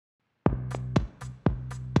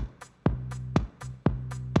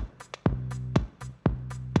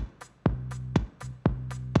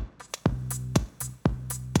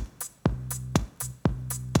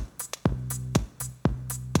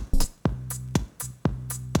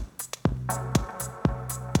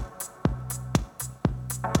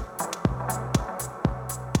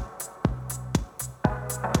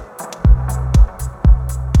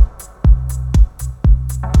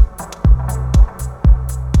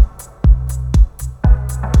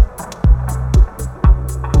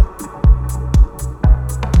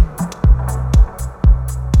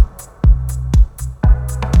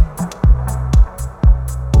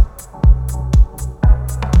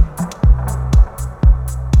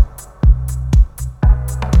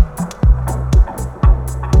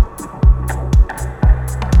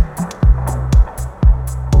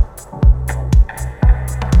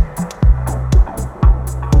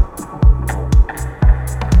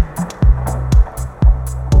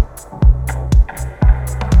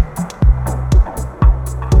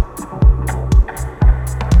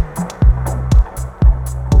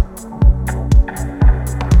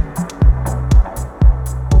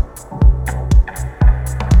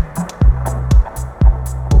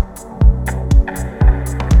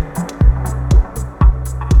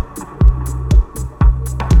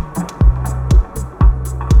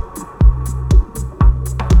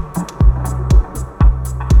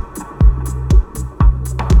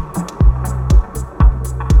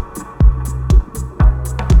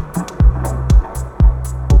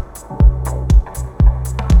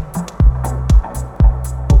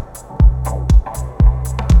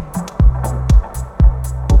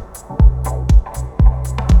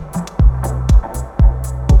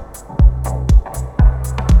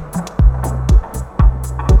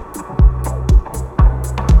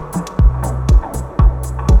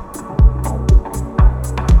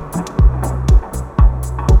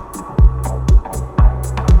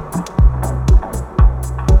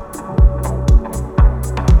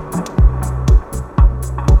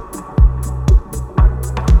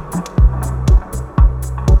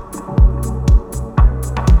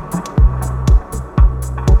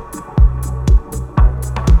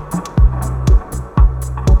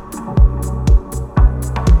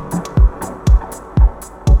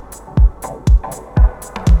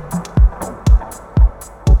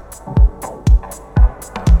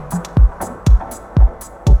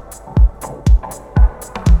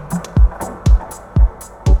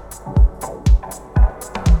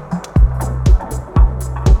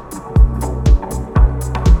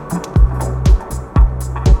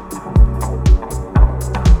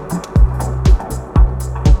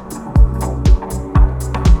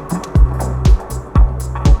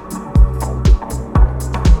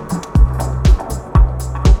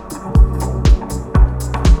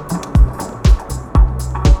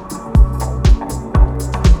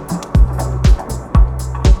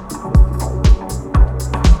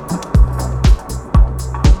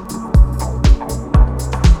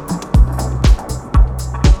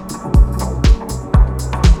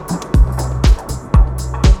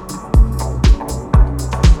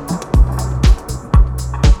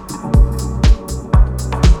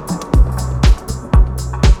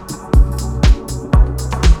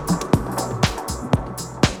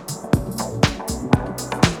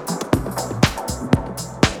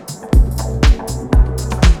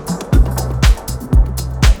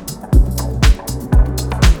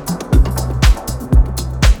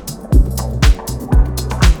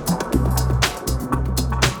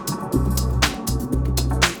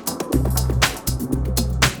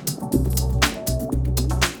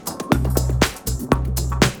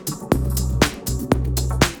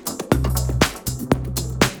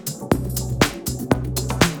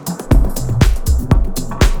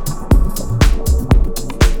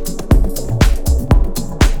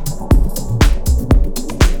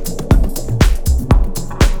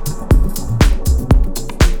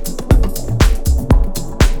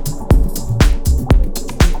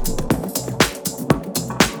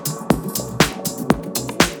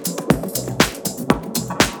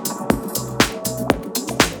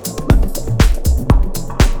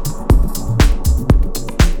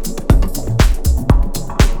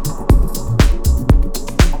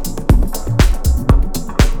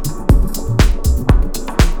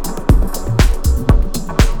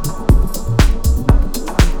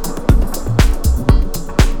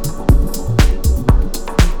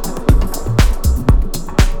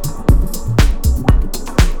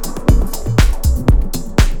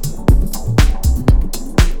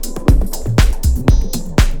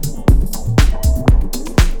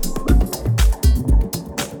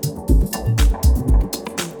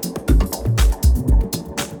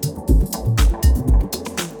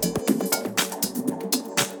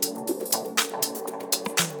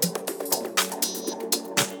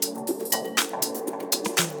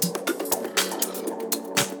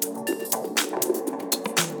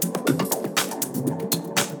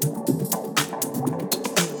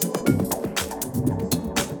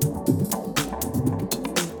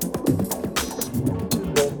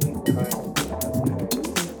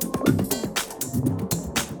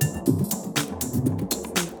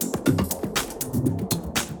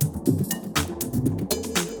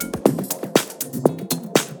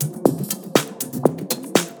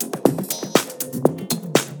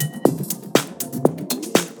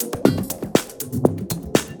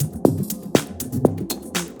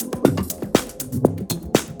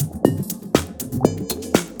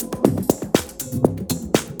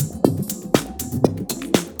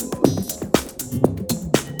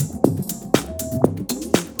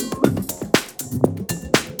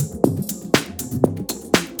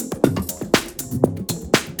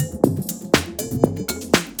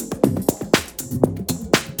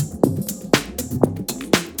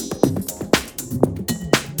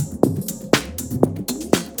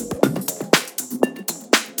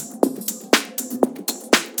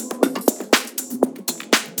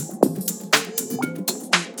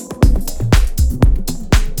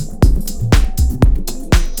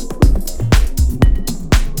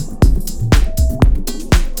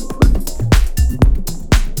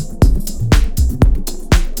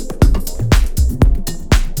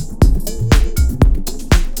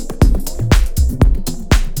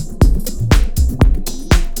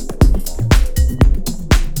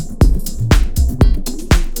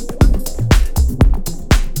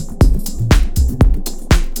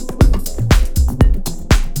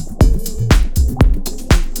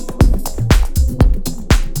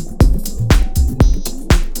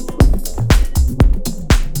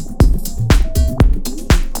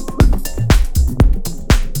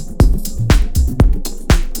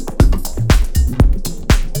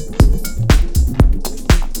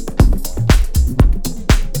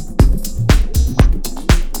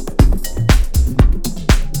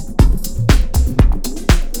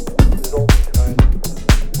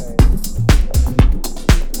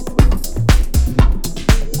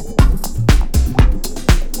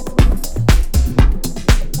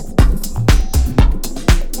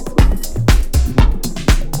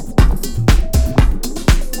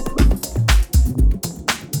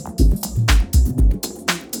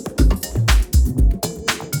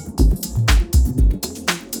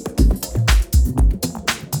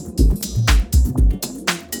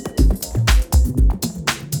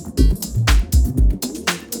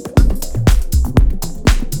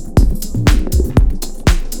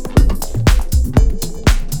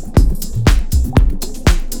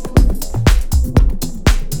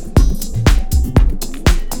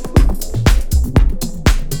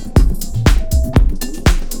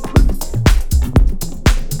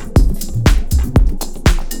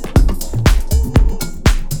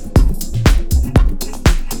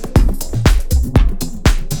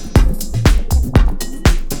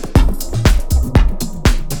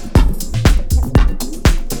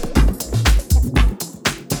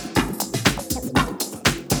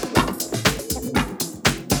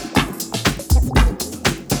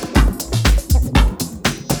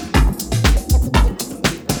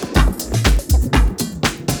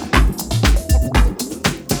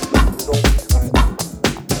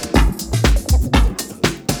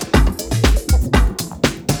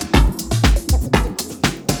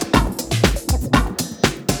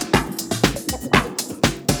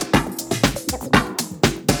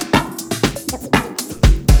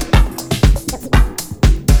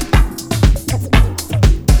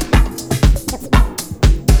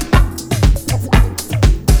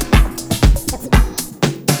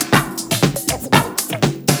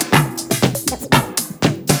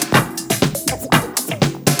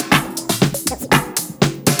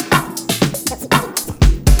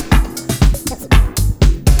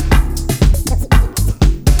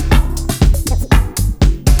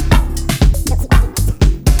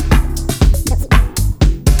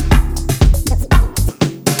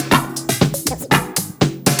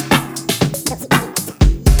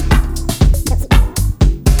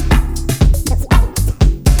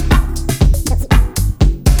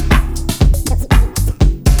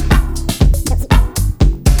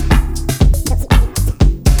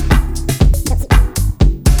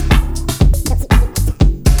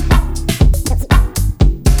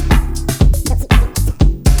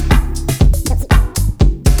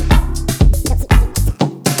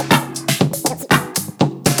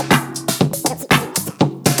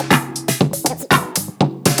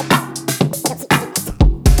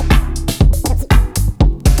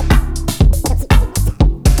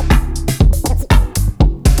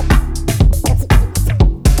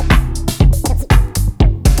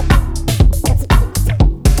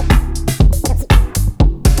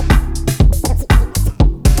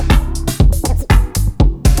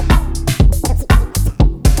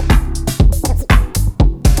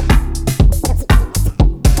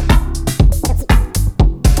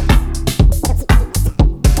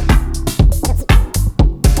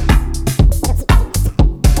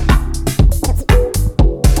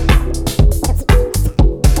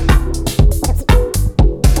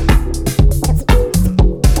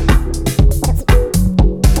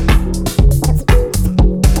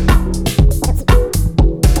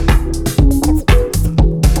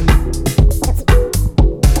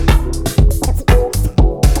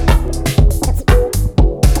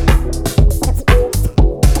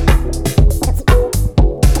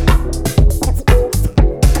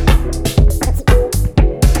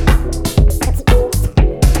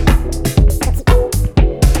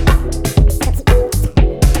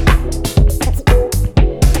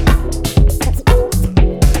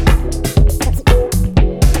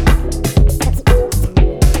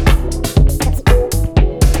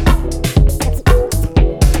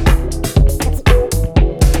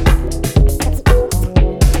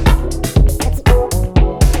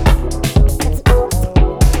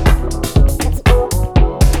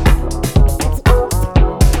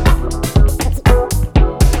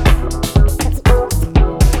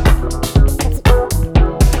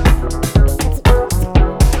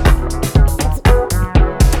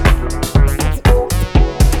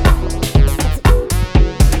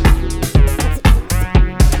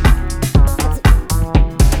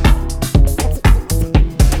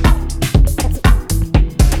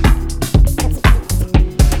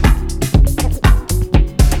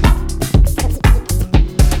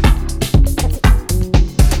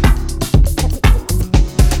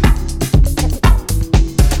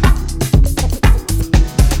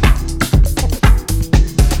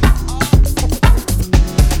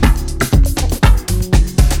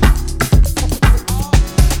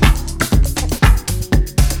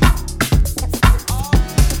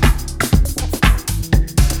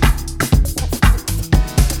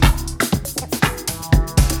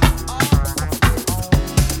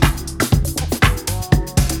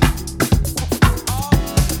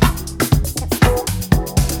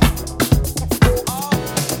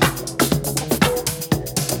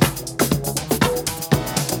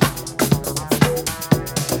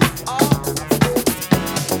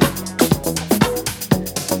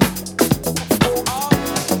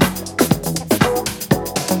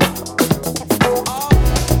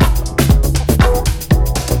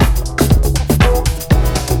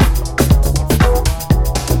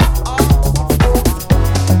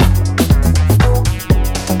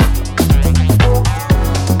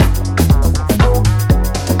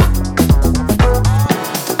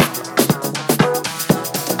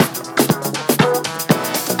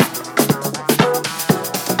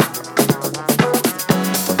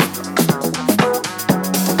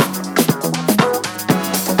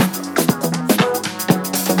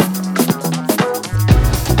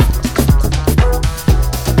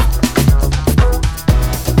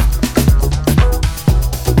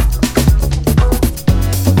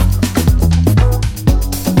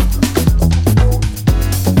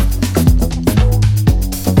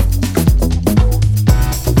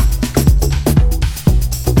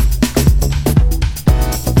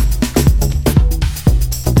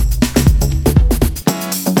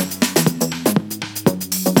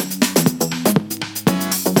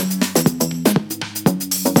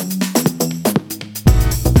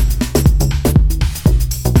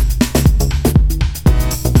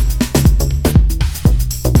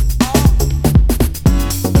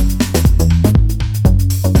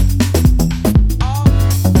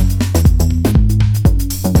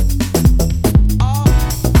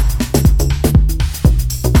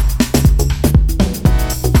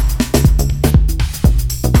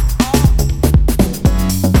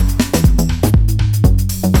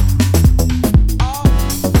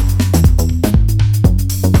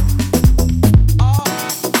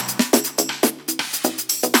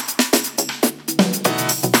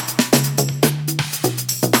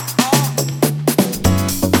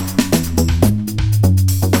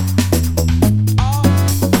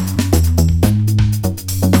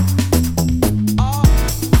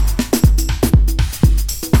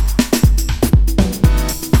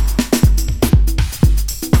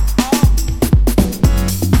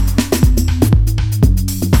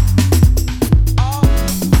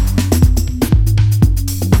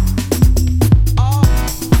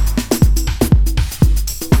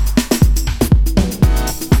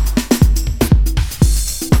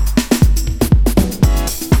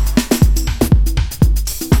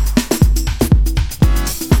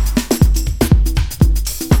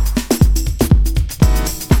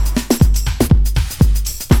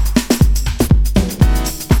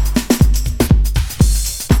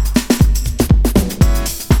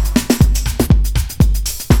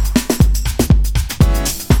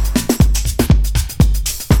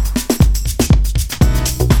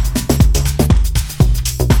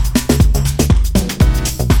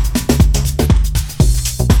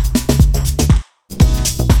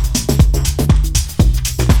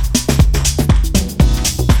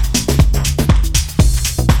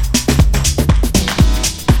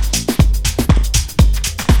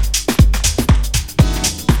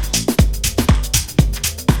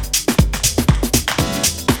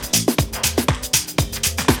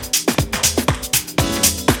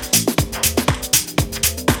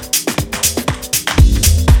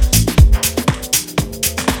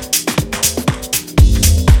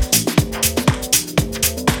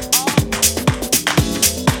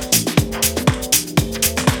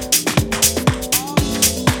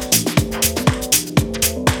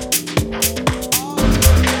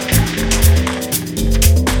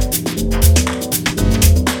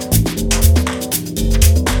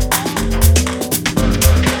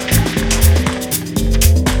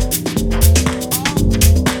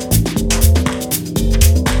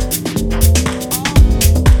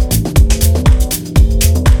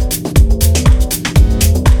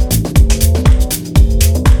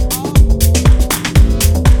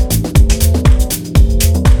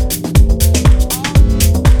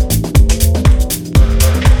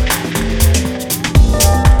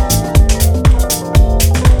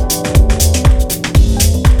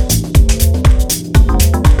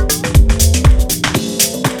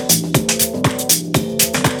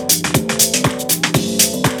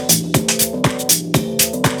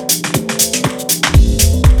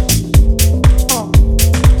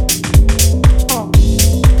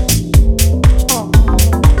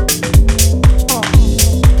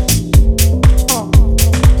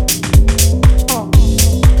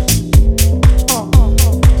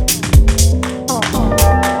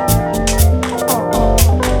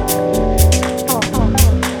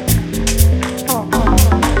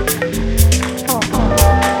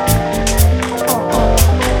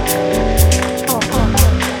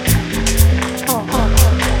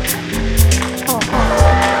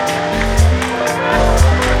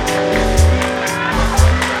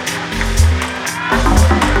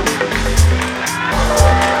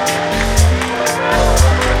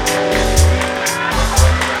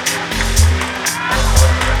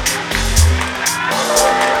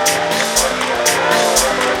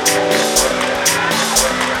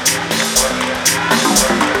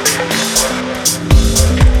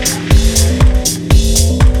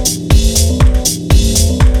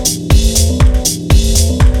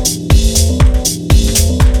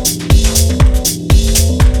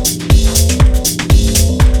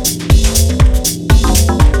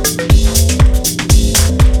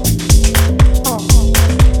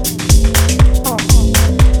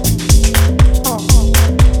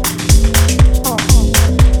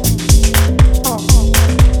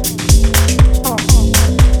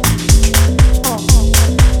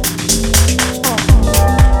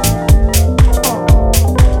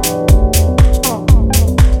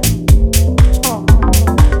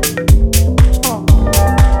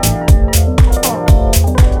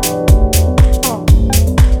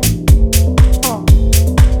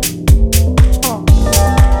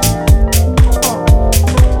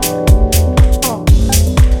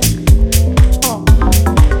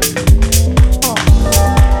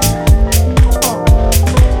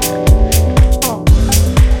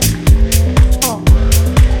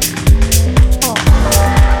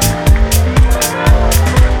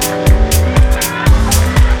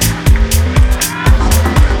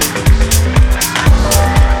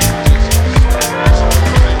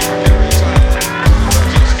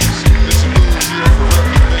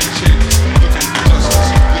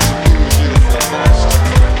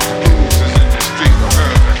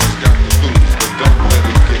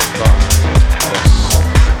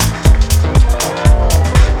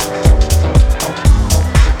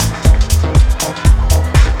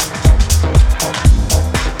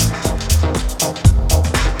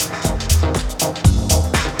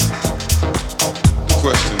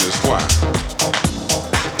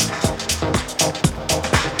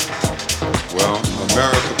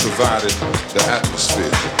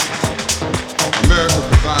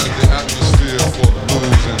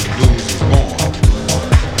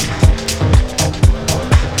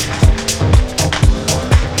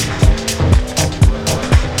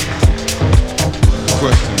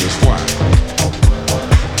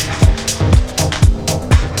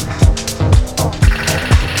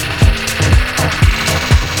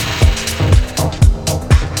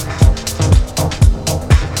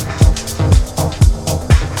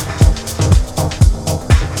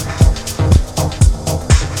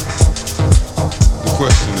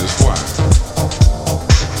question is why.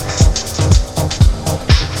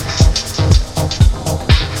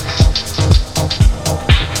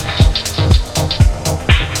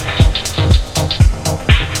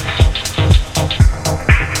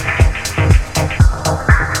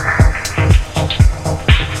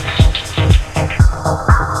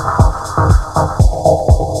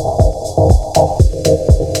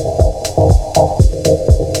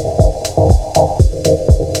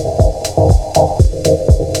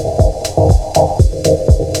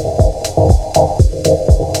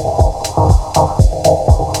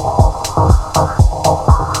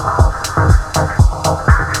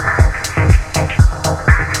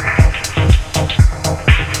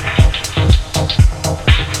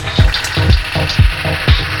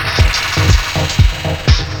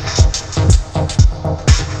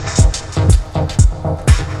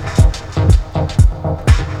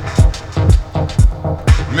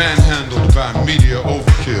 Manhandled by media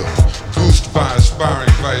overkill, goosed by aspiring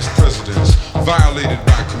vice presidents, violated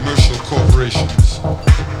by commercial corporations.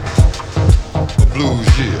 A blues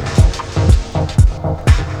year.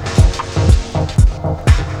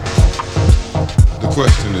 The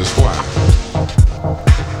question is why.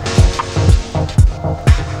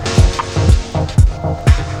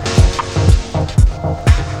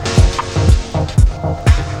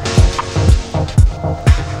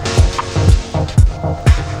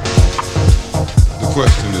 The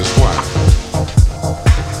question is why.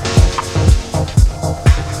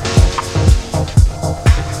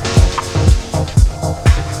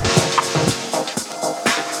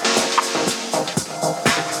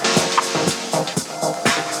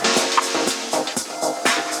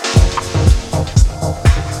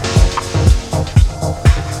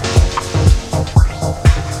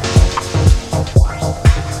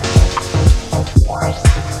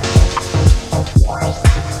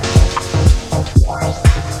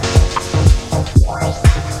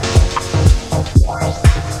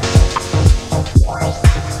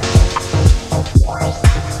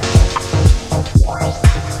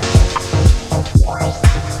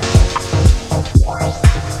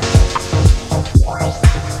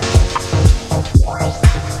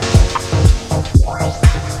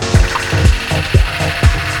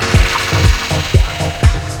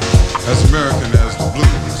 As American as the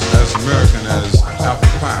blues, as American as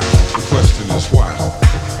apple pie, the question is why.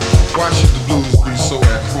 Why should the blues be so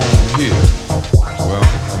at home here? Well,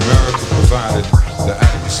 America provided the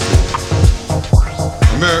atmosphere.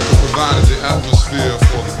 America provided the atmosphere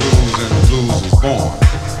for the blues, and the blues was born.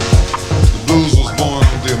 The blues was born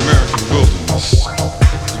on the American wilderness.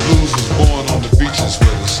 The blues was born on the beaches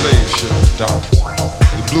where the slave ship docked.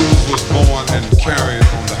 The blues was born and carried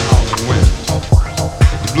on the howling wind.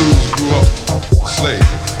 The blues grew up slave.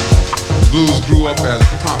 The blues grew up as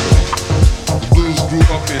property. The blues grew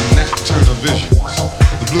up in Nat Turner visions.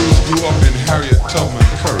 The blues grew up in Harriet Tubman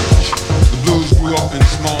courage. The blues grew up in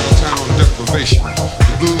small town deprivation.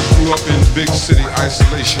 The blues grew up in big city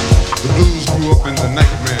isolation. The blues grew up in the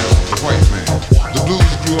nightmares of the white man. The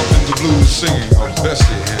blues grew up in the blues singing of Bessie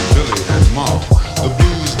and Billy and Ma. The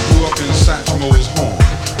blues grew up in Satchmo's horn,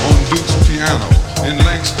 on Duke's piano, in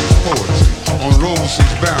Langston's poetry, on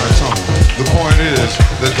Robeson's baritone. The point is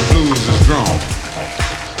that the blues is grown.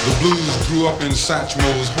 The blues grew up in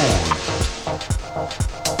Satchmo's horn.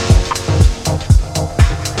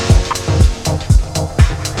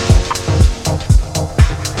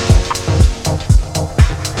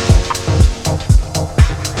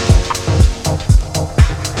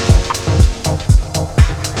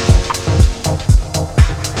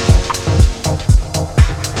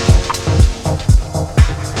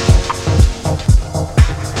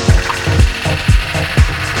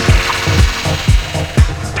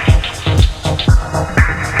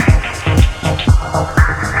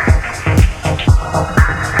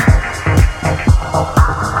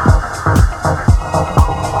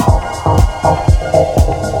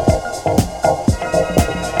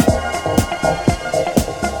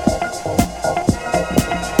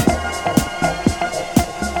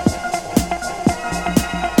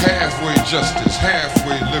 Justice,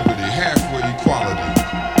 halfway liberty, halfway equality.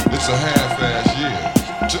 It's a half-ass year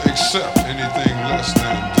to accept anything less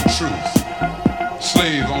than the truth.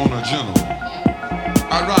 Slave owner general.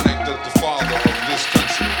 Ironic that the father of this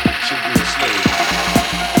country should be a slave owner.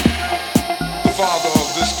 The father of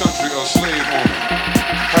this country, a slave owner.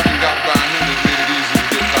 Having got by him, it made it easy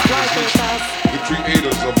to get by his nation. The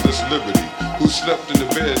creators of this liberty, who slept in the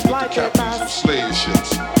bed with the captains of slave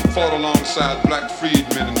ships, fought alongside black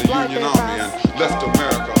freedmen in the Union Army and left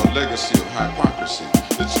America a legacy of hypocrisy.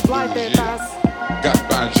 It's a blues year. Got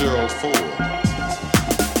by Gerald Ford.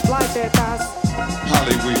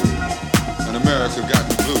 Hollywood, and America got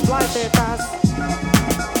the blues.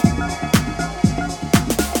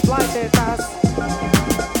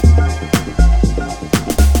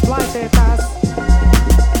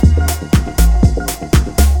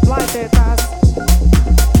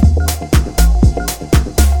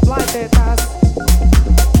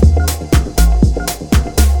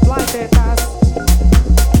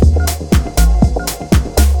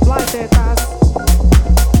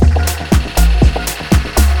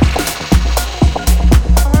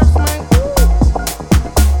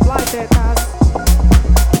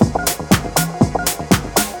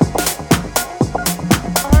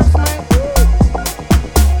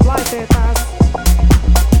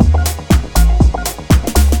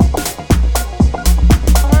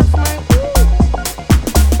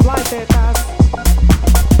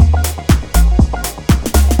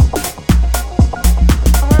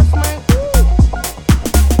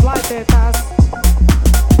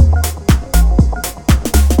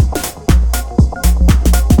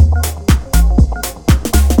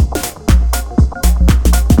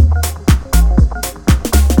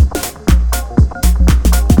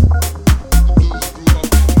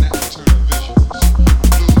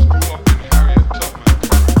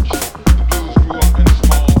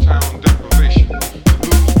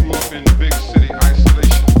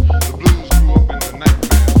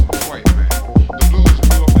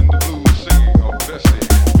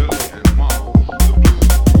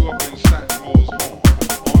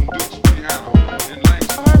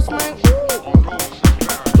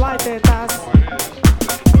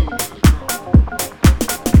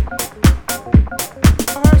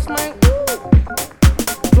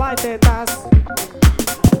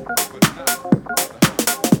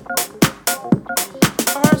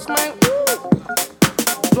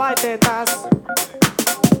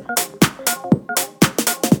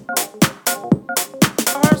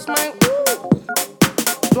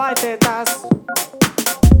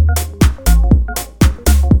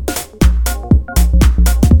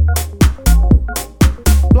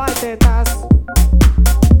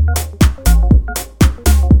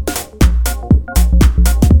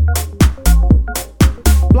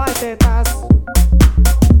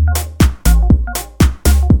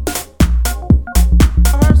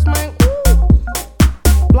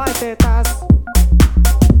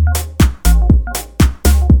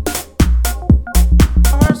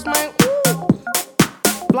 First, man.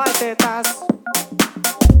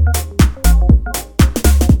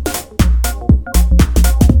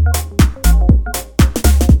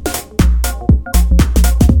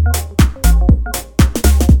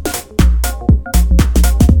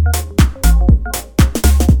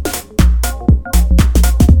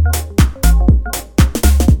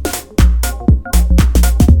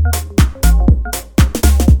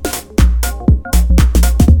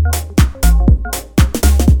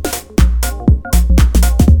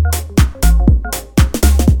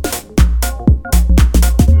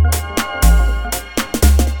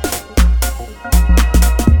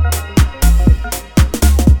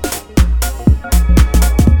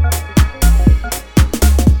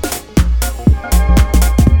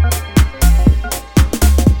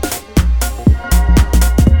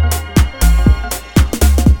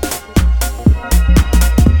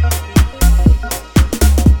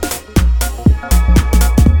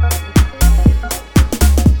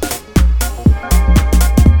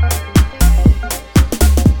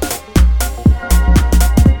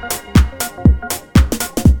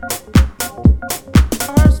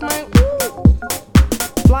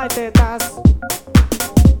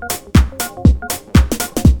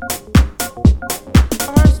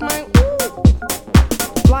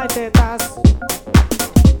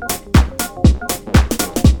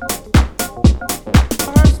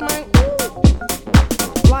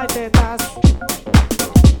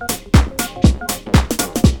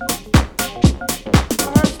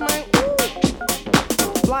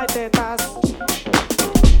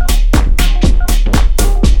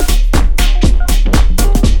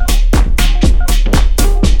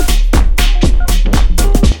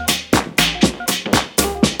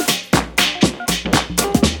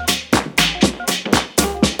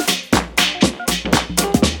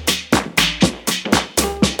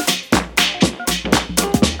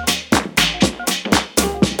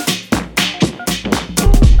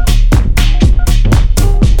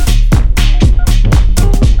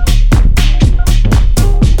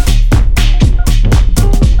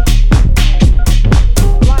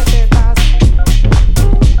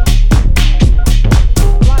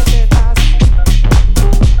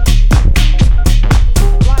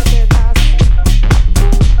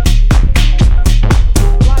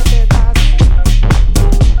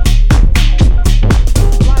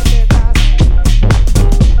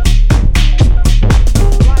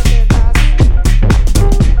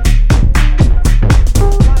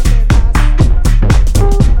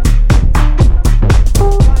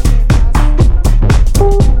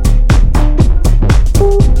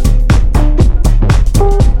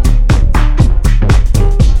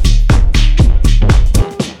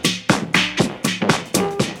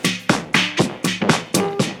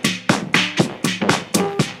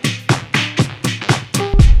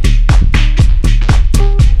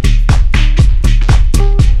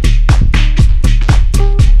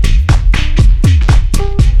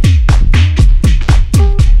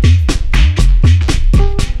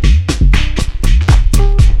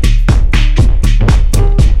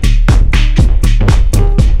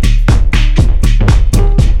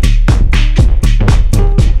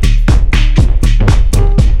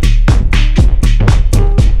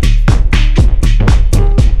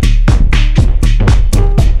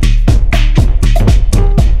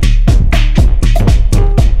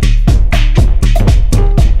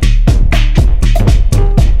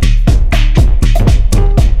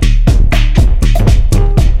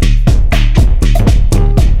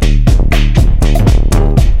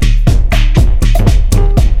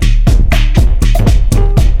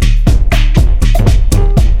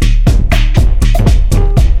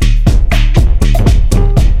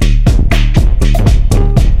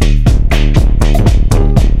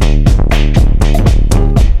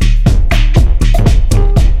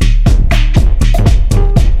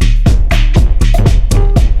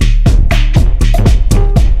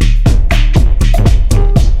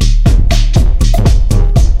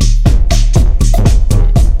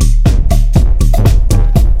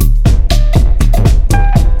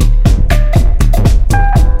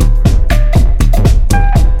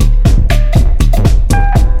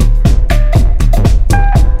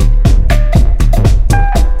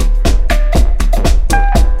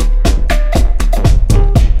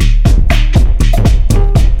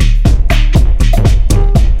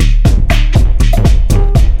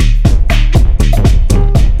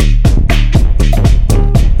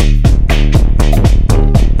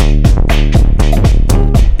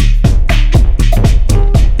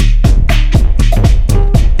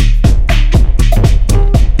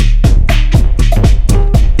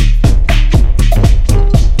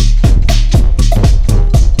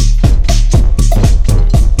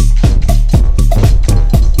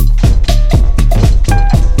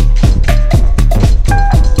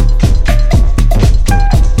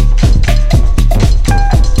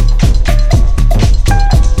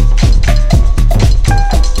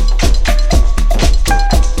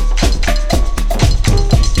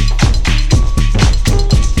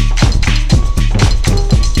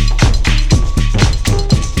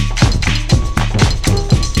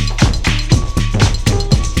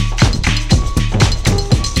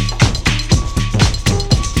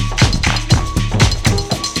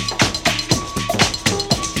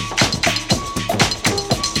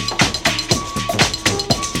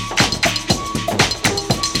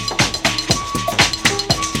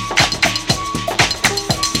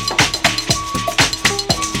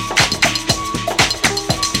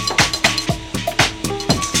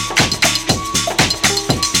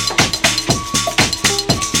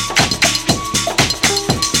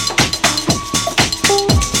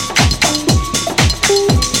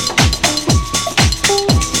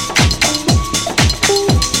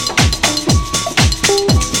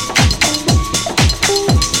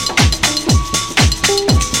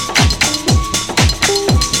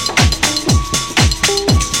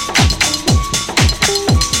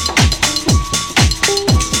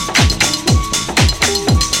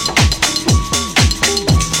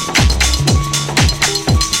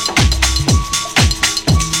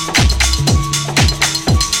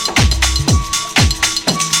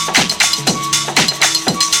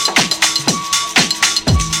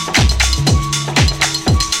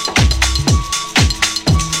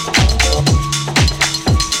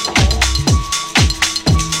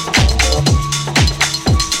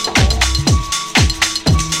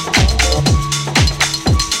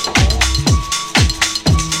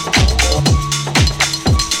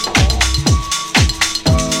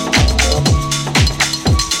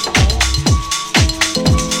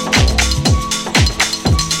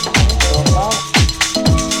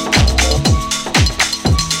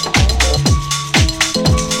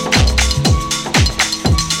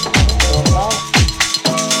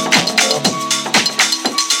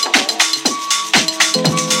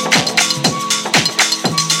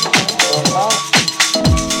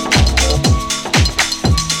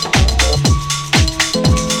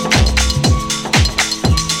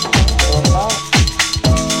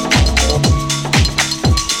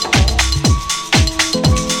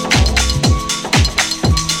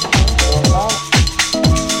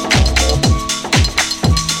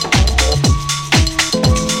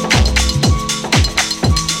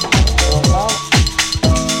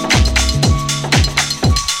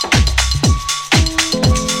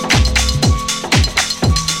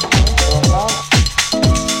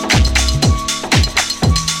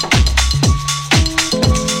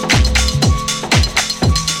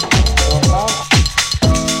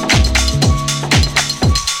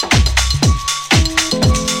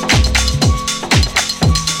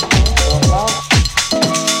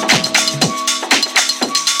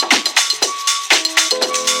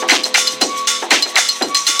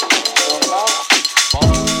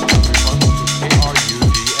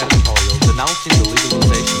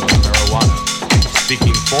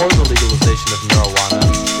 definition of marijuana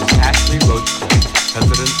is Ashley Roachcliffe,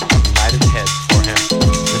 president of United Heads for him.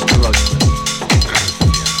 Mr. Roachcliffe.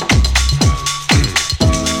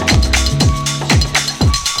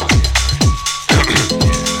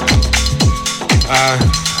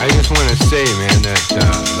 I just want to say, man, that a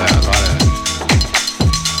lot of...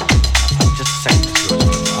 Just a second, Mr.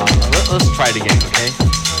 Roachcliffe. Let's try it again, okay?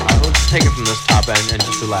 We'll just take it from this top end and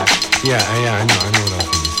just relax. Yeah, I know what I was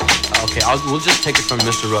going to say. Okay, we'll just take it from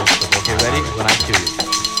Mr. Roachcliffe, okay? Ready? Right. When I cue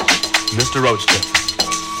you. Mr. Roachcliffe.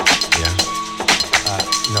 Yeah.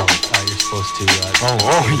 No, you're supposed to... yeah,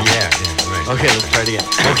 right. Okay, let's try it again.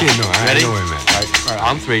 Okay, no, Ready? I know what I meant. All right,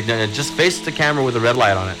 on three. Just face the camera with a red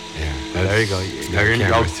light on it. Yeah. There you go. You're in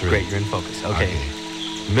great, you're in focus. Okay.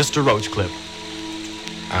 Mr. Roachcliffe.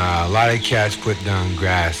 A lot of cats put down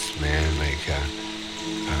grass, man, like,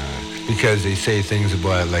 because they say things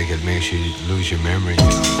about it like it makes you lose your memory, you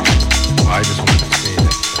know. Well, I just want to say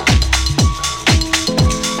that,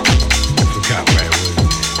 I forgot where I was, man.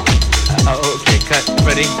 Okay, cut.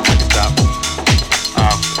 Ready? Stop.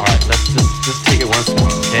 All right, let's just take it once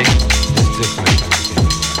more, okay? Just make everything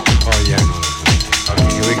work. Oh, yeah, I know what I'm saying.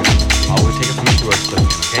 Okay, here we go. We'll take it from Mr. Roachcliffe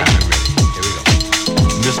again, okay? I'm ready. Here we go.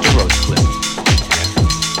 Mr. Roachcliffe.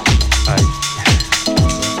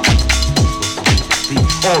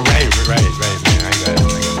 Oh, right, man. I got it.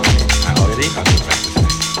 Ready? I'll do it right this time.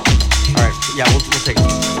 All right, yeah, we'll take it.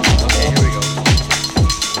 Okay, here we go.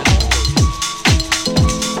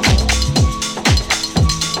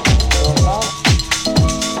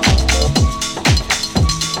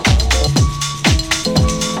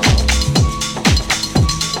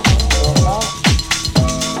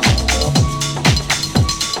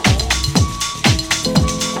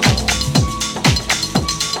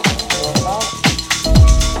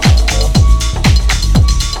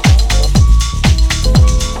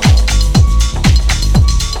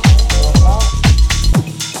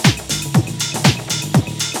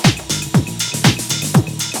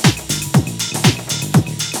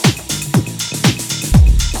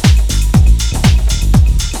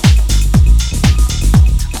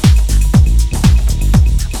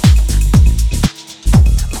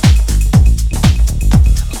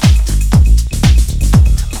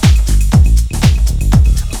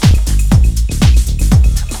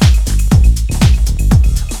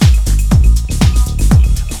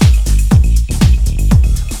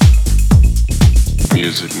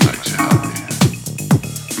 Music makes you happy.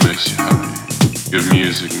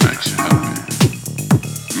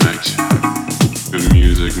 Makes you happy. Good music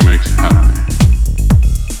makes you happy.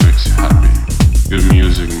 Makes you happy. Good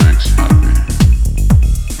music makes you happy.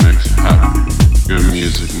 Makes you happy. Good music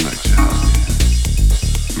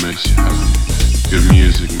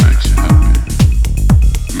makes you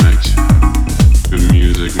happy. Makes you happy. Good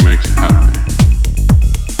music makes you happy.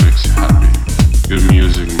 Makes you happy. Good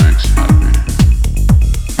music makes you happy.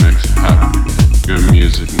 Makes you happy. Good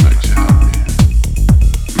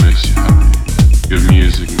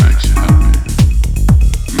music makes you happy.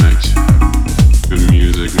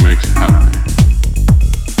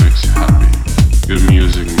 Makes you happy. Good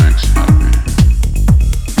music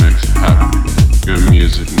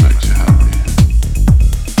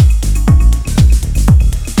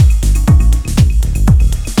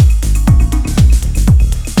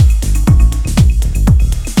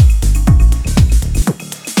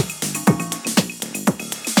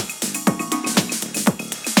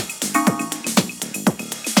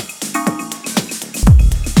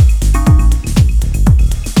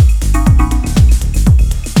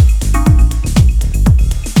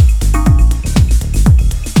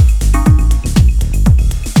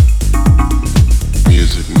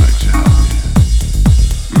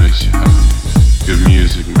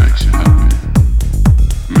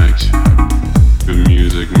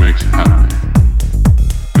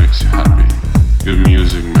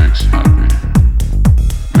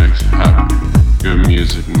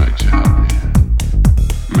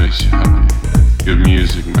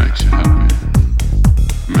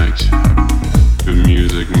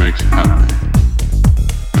makes you happy.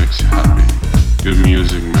 Makes you happy. Good music makes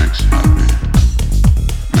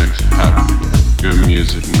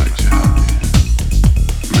you happy.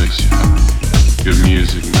 Makes you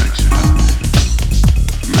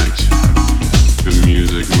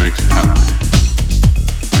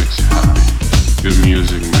happy. Good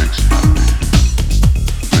music makes you happy.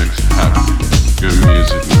 Makes you happy. Good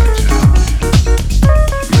music makes you happy.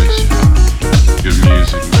 Makes you happy. Good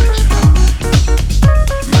music makes you happy.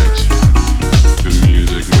 Makes you happy.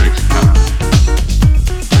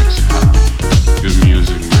 Good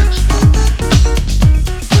music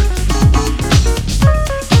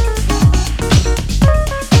makes you happy.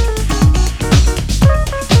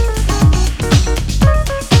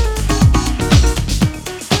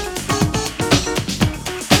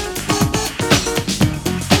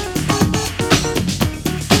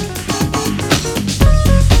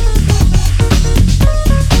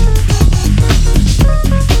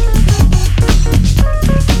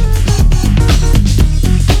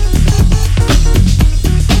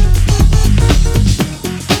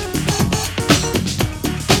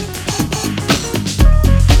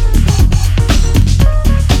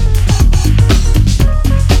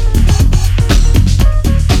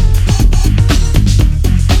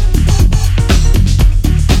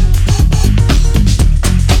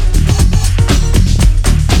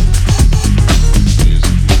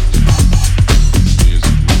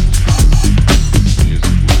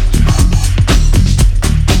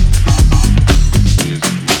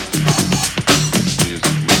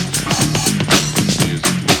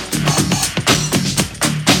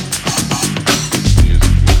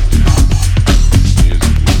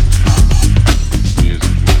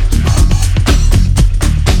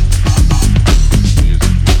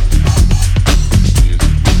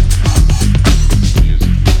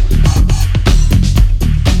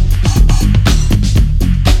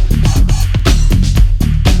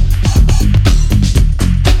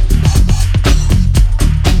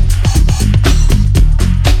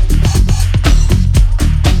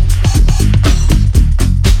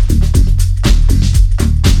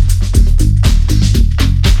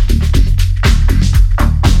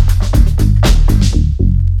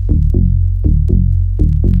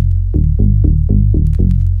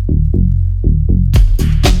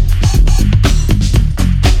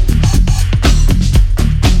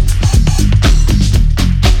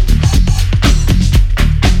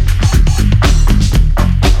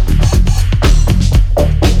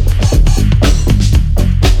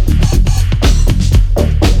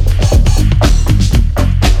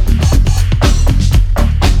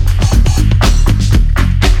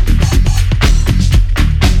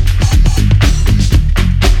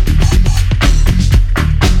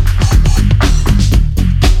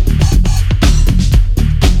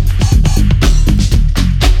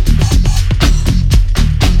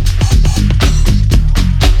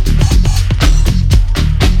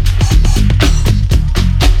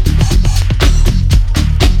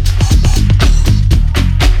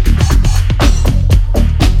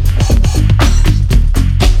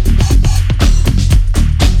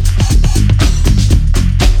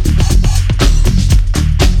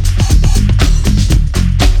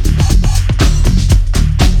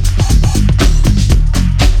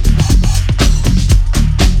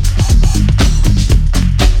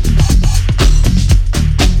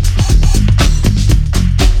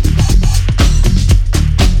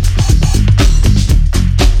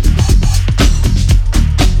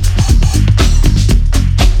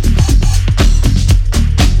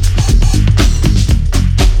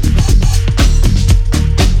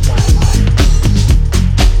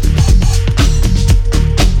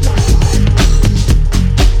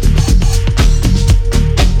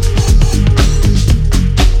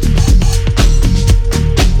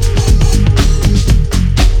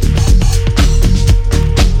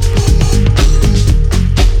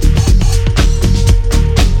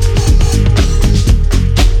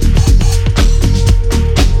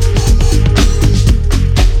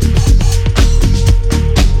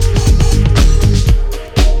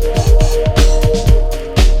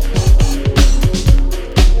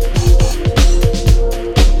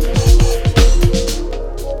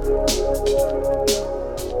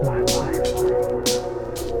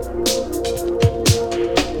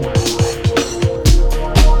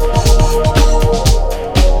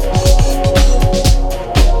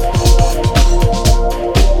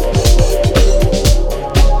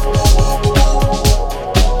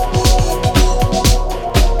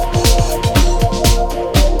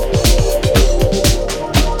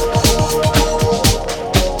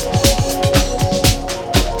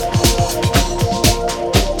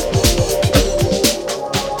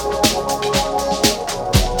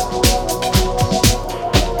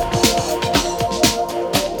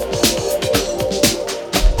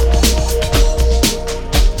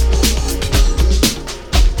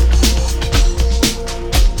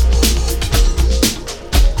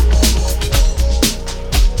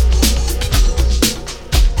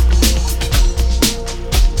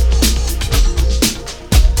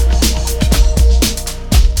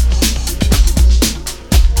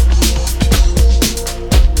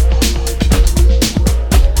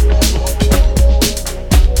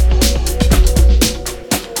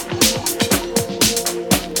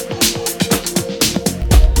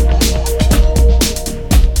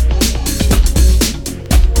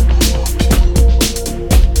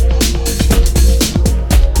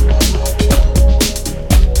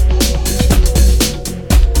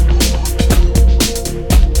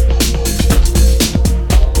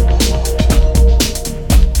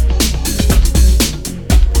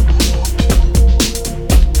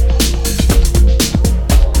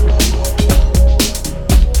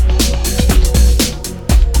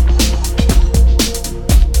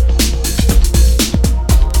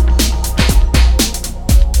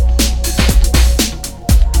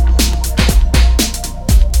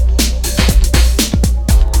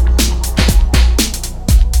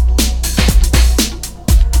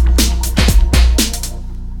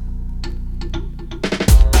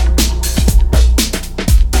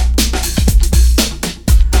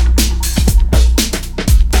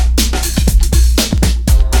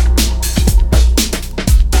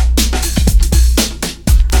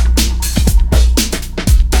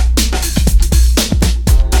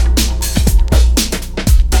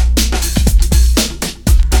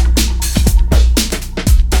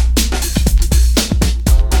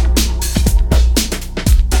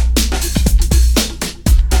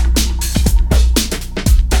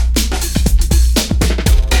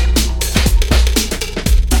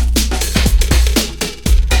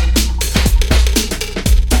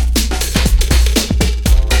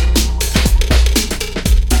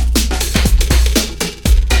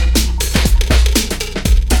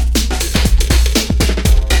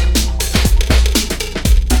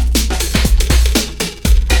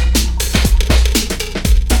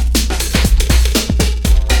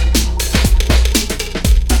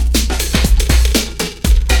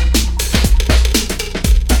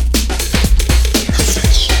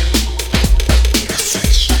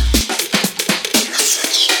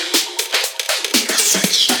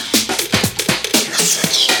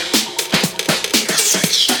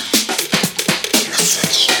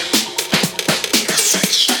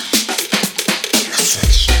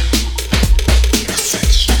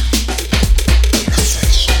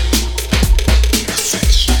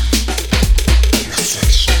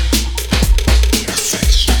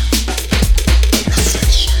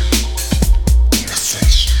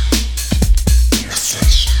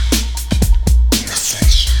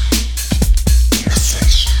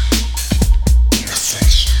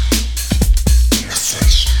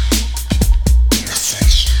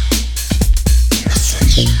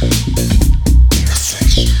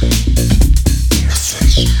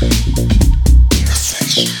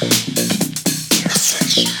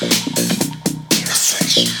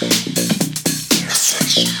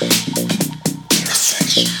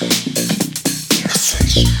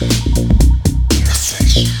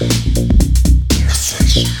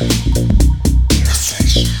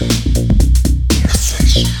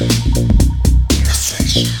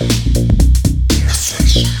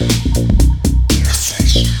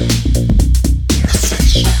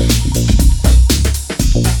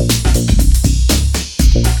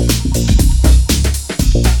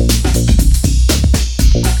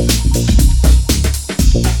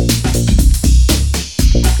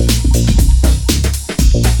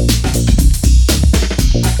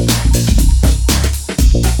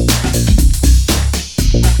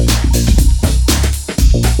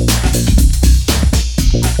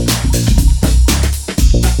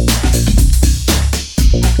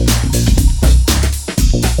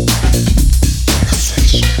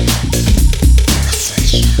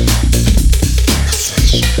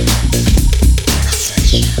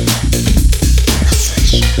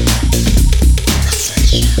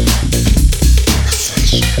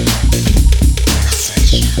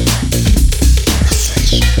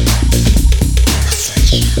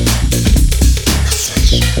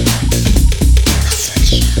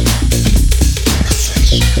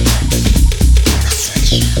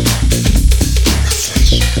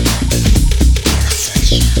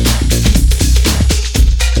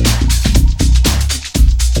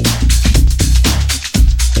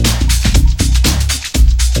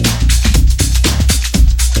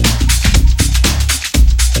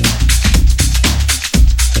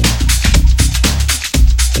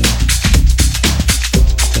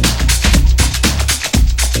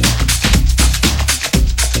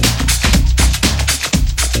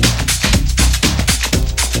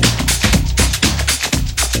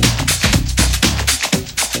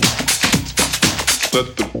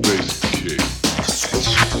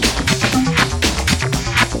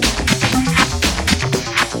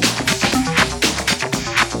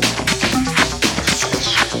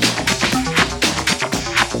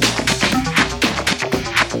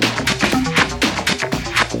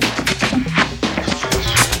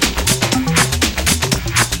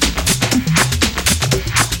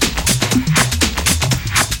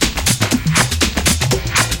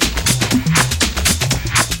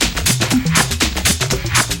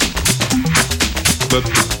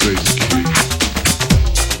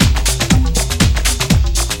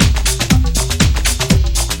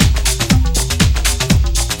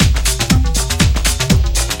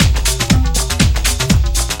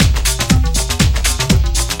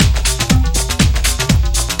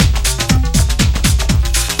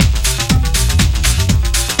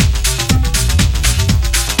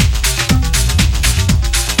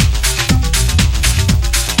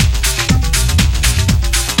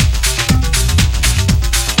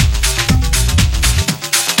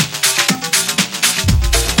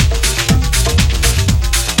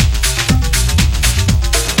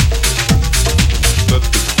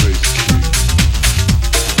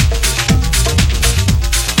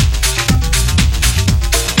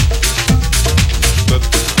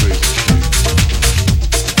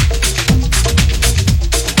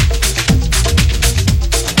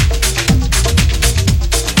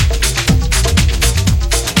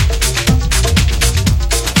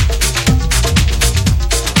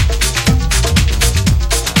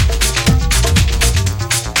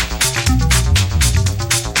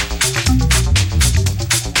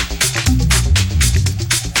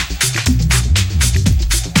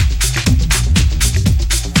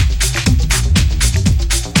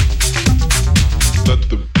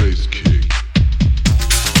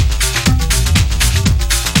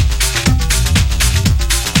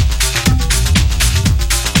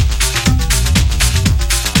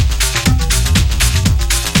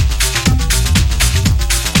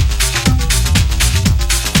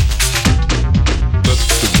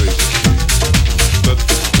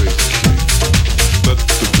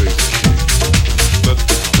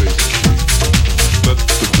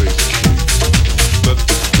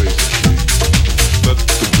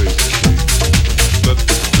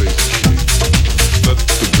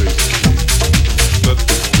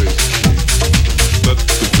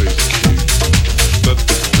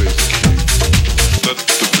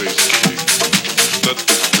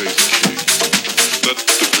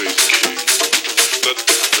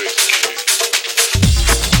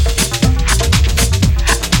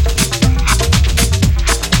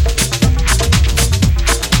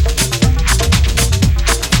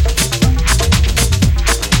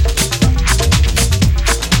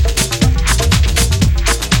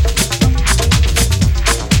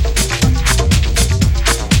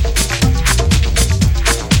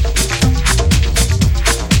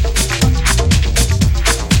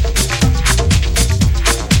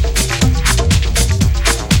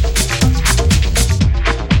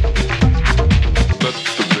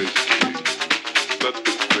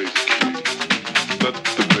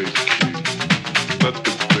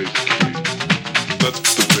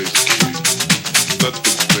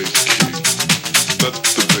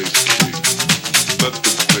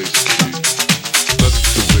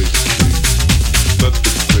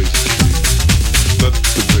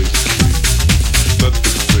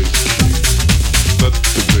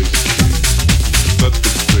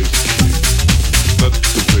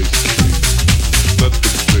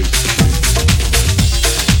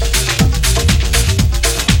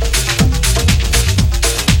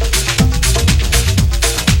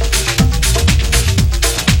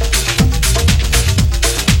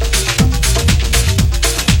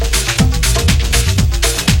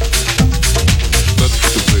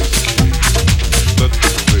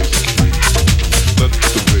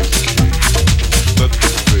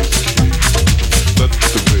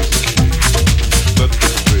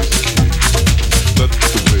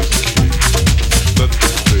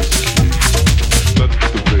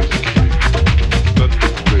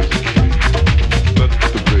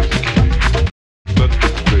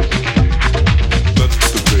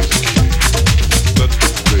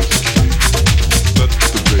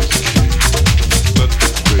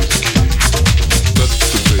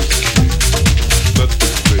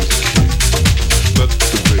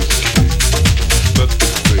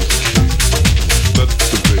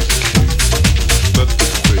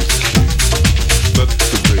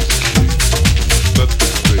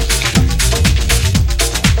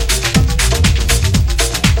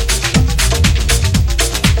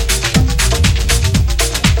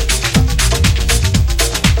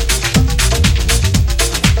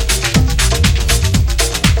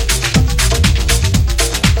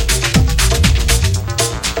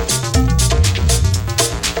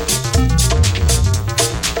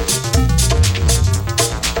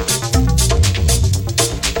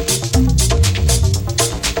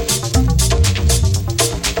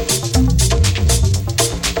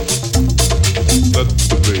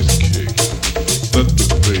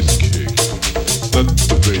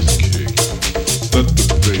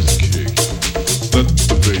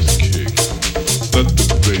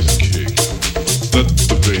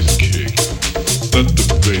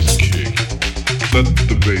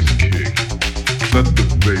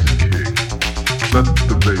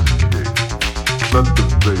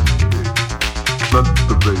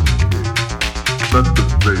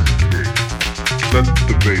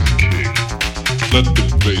 Let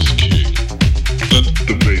the bass kick.